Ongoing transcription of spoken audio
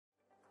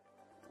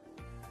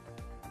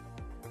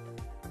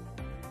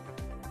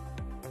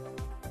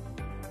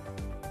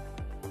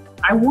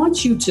I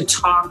want you to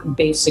talk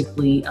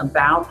basically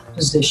about the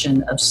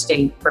position of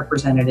state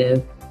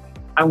representative.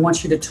 I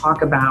want you to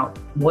talk about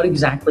what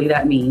exactly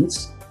that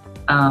means.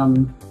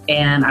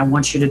 And I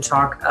want you to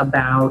talk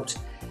about,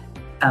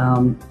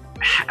 I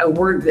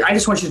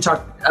just want you to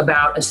talk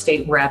about a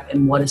state rep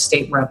and what a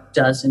state rep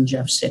does in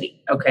Jeff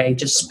City. Okay.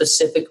 Just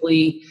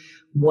specifically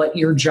what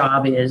your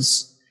job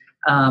is.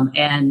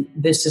 And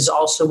this is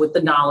also with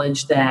the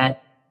knowledge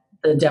that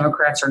the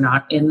Democrats are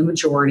not in the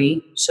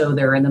majority, so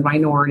they're in the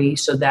minority,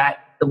 so that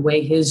the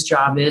way his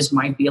job is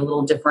might be a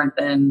little different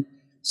than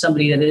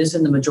somebody that is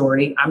in the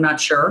majority. I'm not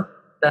sure.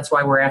 That's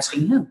why we're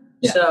asking him.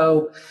 Yeah.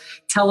 So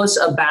tell us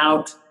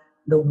about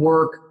the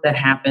work that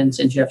happens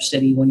in Jeff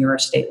City when you're a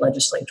state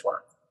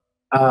legislator.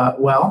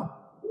 Well,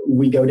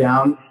 we go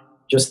down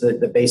just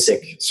the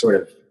basic sort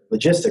of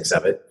logistics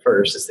of it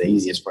first. It's the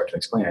easiest part to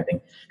explain, I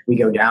think. We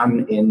go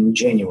down in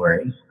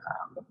January.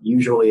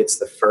 Usually it's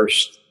the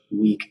first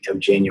week of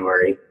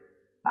January,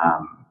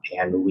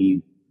 and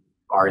we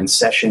are in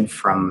session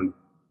from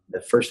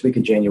the first week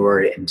of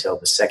January until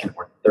the second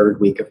or third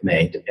week of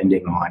May,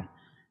 depending on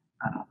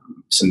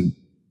some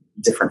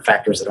different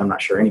factors that I'm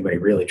not sure anybody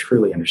really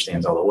truly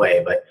understands all the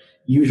way, but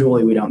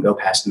usually we don't go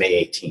past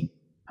May 18th.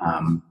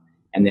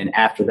 And then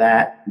after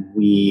that,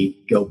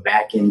 we go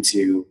back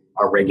into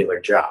our regular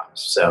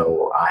jobs.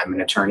 So I'm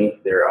an attorney.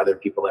 There are other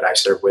people that I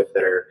serve with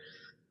that are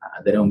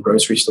that own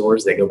grocery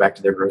stores. They go back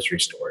to their grocery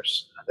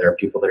stores. There are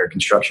people that are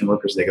construction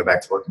workers. They go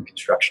back to work in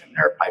construction.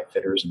 There are pipe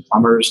fitters and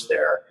plumbers.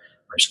 There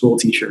are school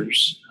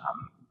teachers.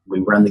 We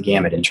run the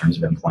gamut in terms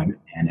of employment,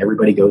 and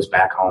everybody goes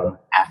back home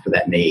after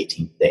that May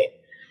 18th date.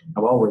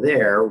 Now, while we're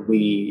there,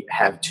 we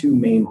have two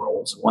main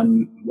roles.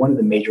 One of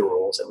the major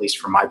roles, at least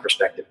from my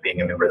perspective, being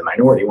a member of the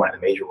minority, one of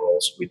the major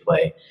roles we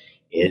play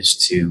is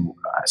to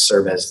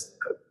serve as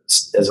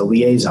a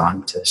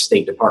liaison to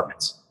state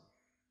departments.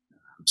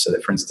 So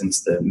that, for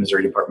instance, the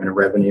Missouri Department of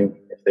Revenue,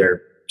 if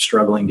they're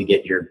struggling to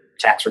get your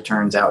tax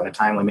returns out in a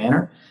timely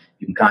manner,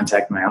 you can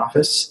contact my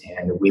office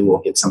and we will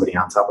get somebody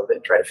on top of it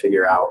and try to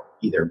figure out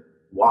either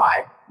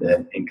why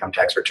the income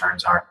tax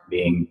returns aren't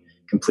being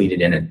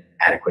completed in an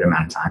adequate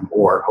amount of time,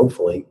 or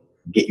hopefully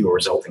get you a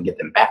result and get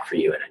them back for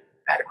you in an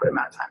adequate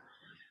amount of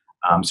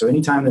time. So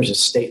anytime there's a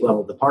state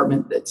level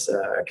department that's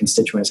a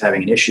constituent is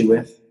having an issue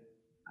with,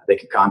 they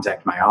could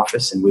contact my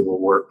office and we will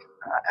work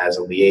as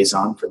a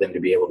liaison for them to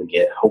be able to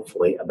get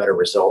hopefully a better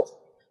result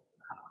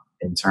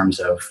in terms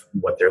of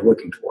what they're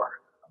looking for.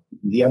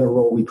 The other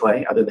role we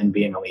play, other than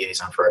being a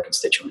liaison for our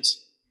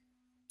constituents,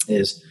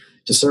 is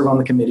to serve on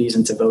the committees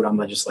and to vote on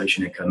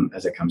legislation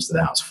as it comes to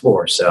the House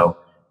floor. So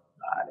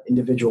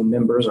individual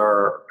members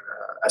are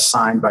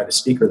assigned by the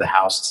Speaker of the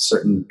House to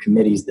certain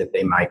committees that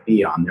they might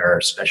be on. There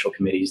are special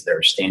committees, there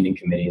are standing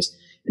committees,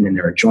 and then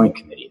there are joint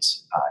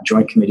committees.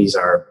 Joint committees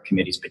are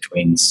committees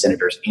between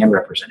senators and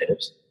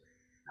representatives.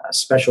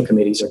 Special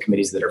committees are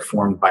committees that are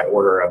formed by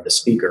order of the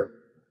Speaker.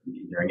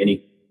 During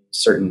any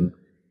certain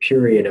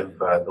period of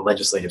the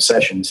legislative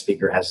session, the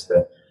Speaker has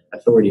the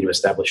authority to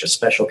establish a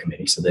special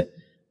committee. So that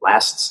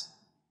last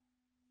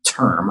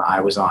term,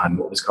 I was on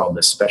what was called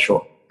the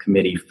Special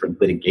Committee for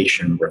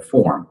Litigation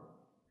Reform.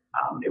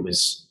 It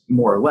was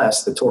more or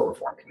less the Tort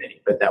Reform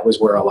Committee, but that was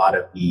where a lot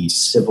of the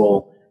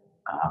civil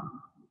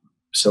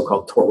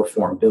so-called tort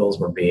reform bills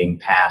were being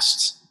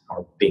passed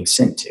or being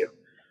sent to.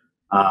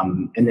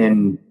 And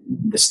then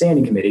the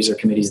standing committees are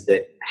committees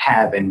that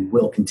have and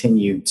will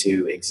continue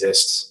to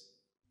exist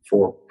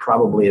for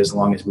probably as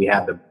long as we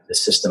have the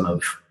system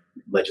of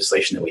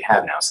legislation that we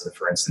have now. So that,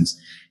 for instance,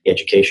 the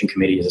Education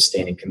Committee is a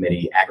standing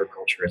committee,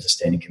 Agriculture is a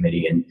standing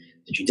committee, and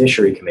the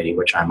Judiciary Committee,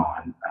 which I'm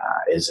on,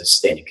 is a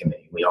standing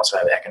committee. We also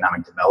have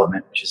Economic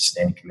Development, which is a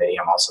standing committee.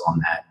 I'm also on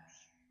that.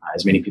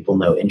 As many people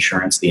know,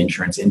 insurance, the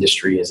insurance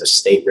industry is a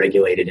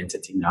state-regulated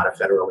entity, not a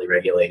federally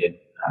regulated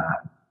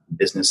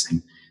business.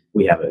 And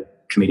we have a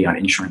committee on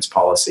insurance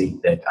policy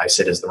that I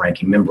sit as the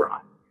ranking member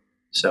on.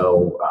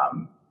 So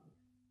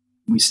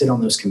we sit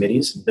on those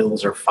committees.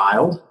 Bills are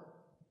filed.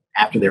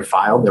 After they're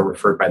filed, they're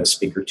referred by the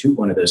Speaker to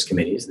one of those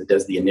committees that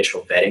does the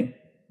initial vetting.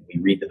 We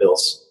read the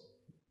bills.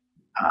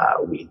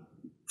 We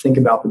think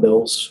about the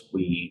bills.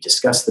 We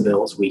discuss the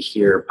bills. We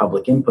hear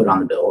public input on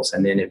the bills.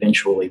 And then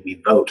eventually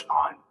we vote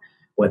on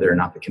whether or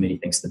not the committee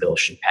thinks the bill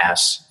should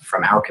pass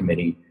from our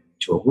committee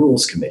to a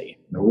rules committee.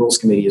 And the rules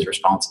committee is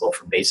responsible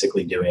for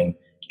basically doing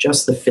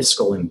just the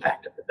fiscal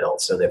impact of the bill.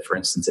 So that, for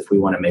instance, if we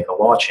want to make a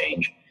law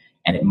change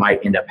and it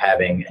might end up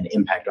having an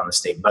impact on the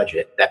state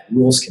budget, that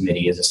rules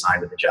committee is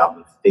assigned with the job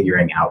of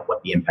figuring out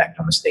what the impact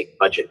on the state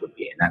budget would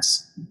be. And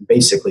that's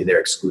basically their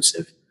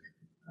exclusive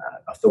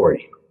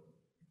authority.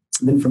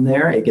 And then from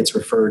there, it gets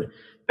referred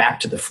back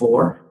to the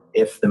floor.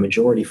 If the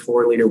majority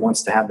floor leader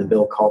wants to have the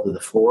bill called to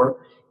the floor,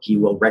 he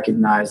will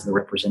recognize the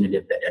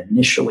representative that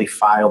initially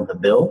filed the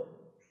bill,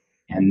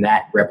 and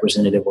that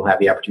representative will have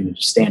the opportunity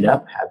to stand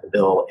up, have the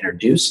bill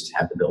introduced,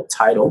 have the bill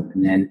titled,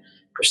 and then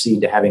proceed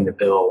to having the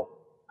bill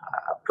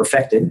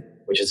perfected,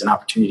 which is an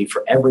opportunity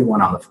for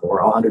everyone on the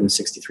floor, all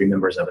 163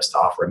 members of us, to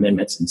offer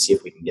amendments and see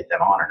if we can get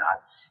them on or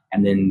not.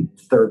 And then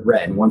third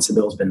read. And once the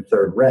bill's been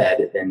third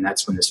read, then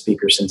that's when the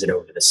Speaker sends it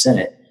over to the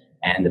Senate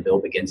and the bill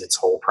begins its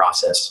whole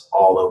process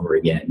all over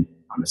again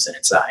on the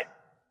Senate side.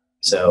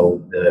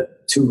 So the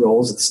two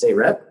roles of the state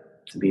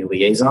rep, to be a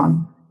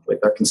liaison with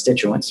our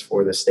constituents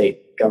for the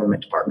state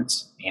government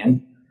departments,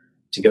 and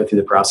to go through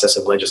the process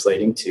of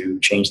legislating to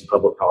change the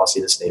public policy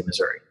of the state of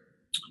Missouri.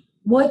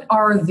 What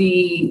are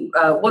the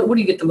what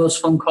do you get the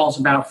most phone calls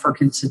about for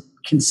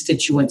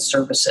constituent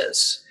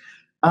services?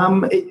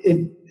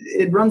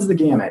 It runs the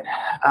gamut.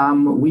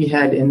 We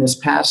had in this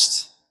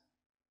past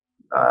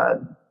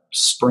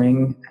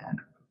spring,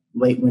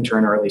 late winter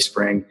and early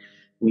spring,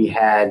 we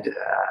had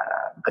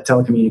a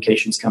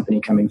telecommunications company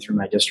coming through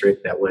my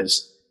district that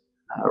was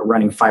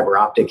running fiber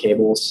optic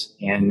cables,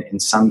 and in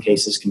some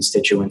cases,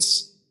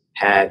 constituents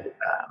had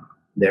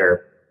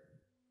their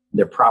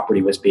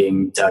property was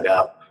being dug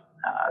up.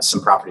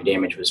 Some property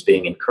damage was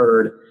being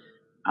incurred.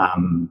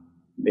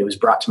 It was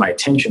brought to my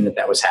attention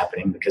that was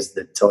happening because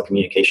the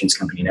telecommunications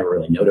company never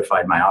really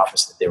notified my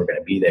office that they were going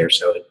to be there.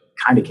 So it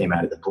kind of came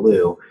out of the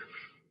blue.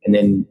 And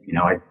then,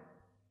 I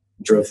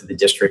drove through the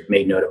district,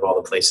 made note of all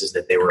the places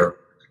that they were,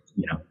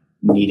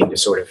 needing to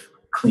sort of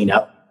clean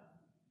up,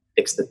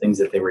 fix the things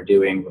that they were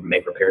doing,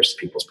 make repairs to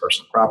people's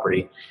personal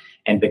property.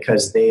 And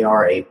because they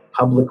are a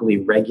publicly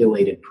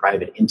regulated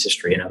private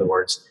industry, in other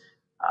words,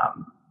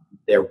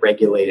 they're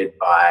regulated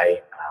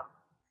by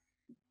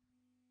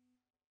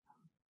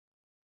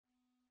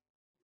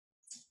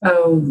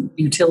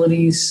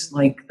utilities,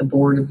 like the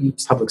Board of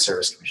Public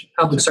Service Commission.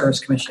 Public Service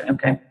Commission.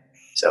 Okay.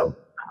 So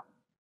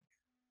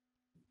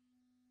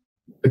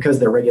because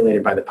they're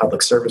regulated by the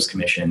Public Service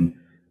Commission,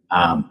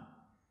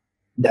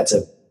 that's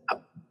a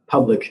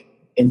public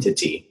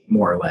entity,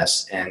 more or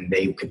less, and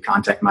they could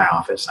contact my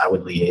office. I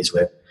would liaise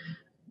with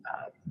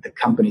the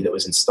company that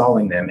was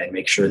installing them and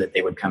make sure that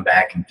they would come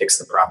back and fix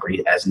the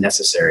property as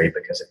necessary,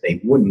 because if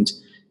they wouldn't,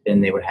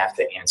 then they would have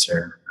to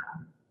answer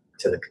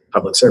to the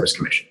Public Service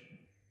Commission.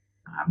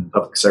 The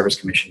Public Service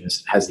Commission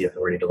has the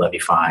authority to levy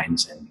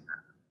fines, and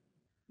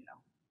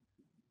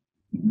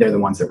they're the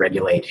ones that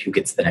regulate who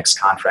gets the next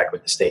contract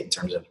with the state in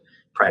terms of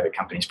private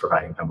companies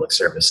providing public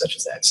service such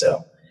as that.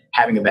 So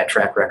having that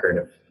track record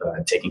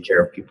of taking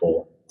care of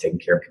people, taking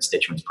care of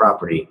constituents'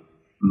 property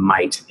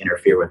might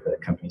interfere with the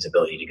company's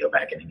ability to go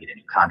back in and get a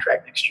new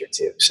contract next year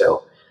too.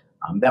 So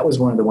that was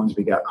one of the ones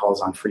we got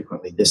calls on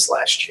frequently this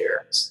last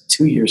year.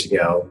 2 years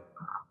ago,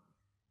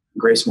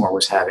 Gracemore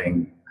was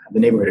having the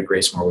neighborhood of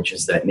Gracemore, which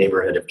is that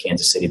neighborhood of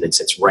Kansas City that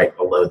sits right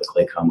below the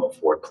Clay Como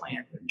Ford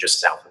plant,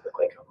 just south of the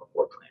Clay Como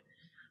Ford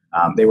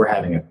plant. They were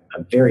having a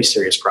very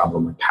serious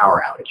problem with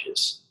power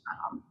outages.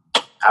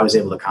 I was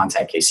able to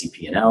contact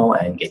KCP&L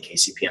and get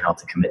KCP&L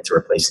to commit to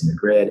replacing the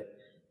grid.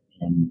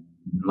 And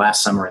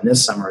last summer and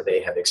this summer,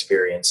 they have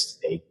experienced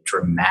a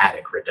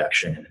dramatic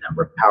reduction in the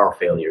number of power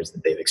failures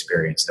that they've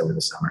experienced over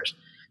the summers.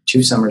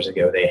 2 summers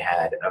ago, they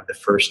had, of the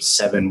first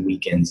 7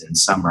 weekends in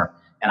summer,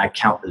 and I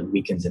count the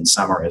weekends in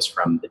summer as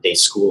from the day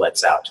school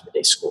lets out to the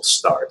day school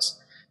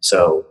starts.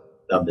 So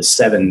of the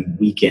 7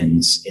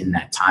 weekends in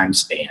that time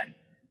span,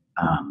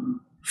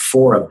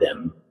 4 of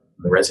them,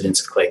 the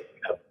residents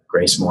of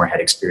Gracemore had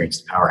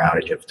experienced a power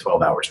outage of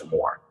 12 hours or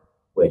more,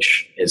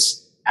 which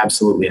is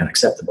absolutely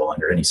unacceptable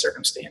under any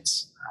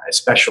circumstance,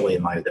 especially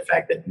in light of the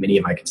fact that many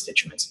of my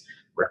constituents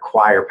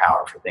require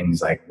power for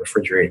things like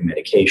refrigerating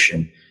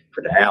medication,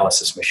 for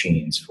dialysis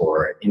machines,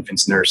 for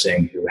infants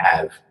nursing who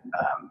have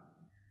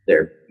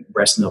their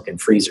breast milk in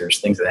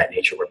freezers, things of that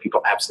nature, where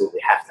people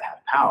absolutely have to have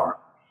power.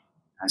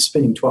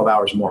 Spending 12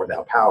 hours more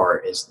without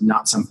power is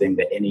not something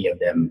that any of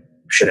them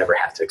should ever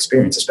have to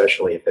experience,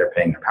 especially if they're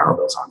paying their power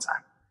bills on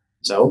time.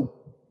 So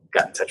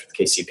got in touch with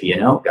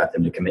KCP&L, got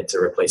them to commit to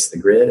replace the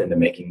grid and to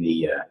making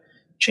the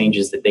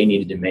changes that they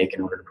needed to make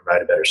in order to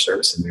provide a better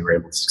service, and we were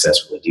able to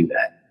successfully do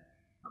that.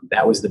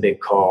 That was the big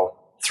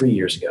call 3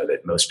 years ago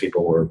that most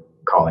people were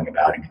calling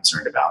about and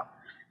concerned about.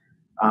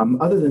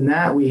 Other than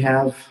that, we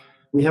have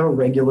a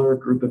regular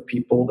group of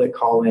people that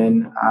call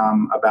in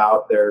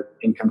about their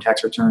income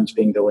tax returns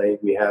being delayed.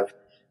 We have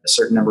a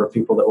certain number of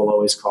people that will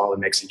always call and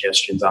make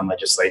suggestions on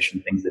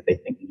legislation, things that they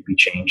think need to be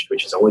changed,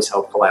 which is always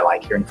helpful. I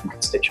like hearing from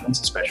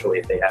constituents, especially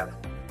if they have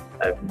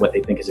what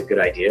they think is a good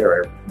idea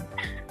or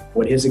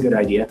what is a good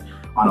idea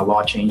on a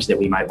law change that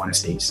we might want to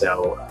see.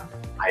 So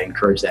I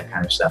encourage that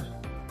kind of stuff.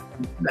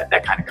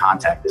 That kind of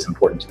contact is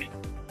important to me.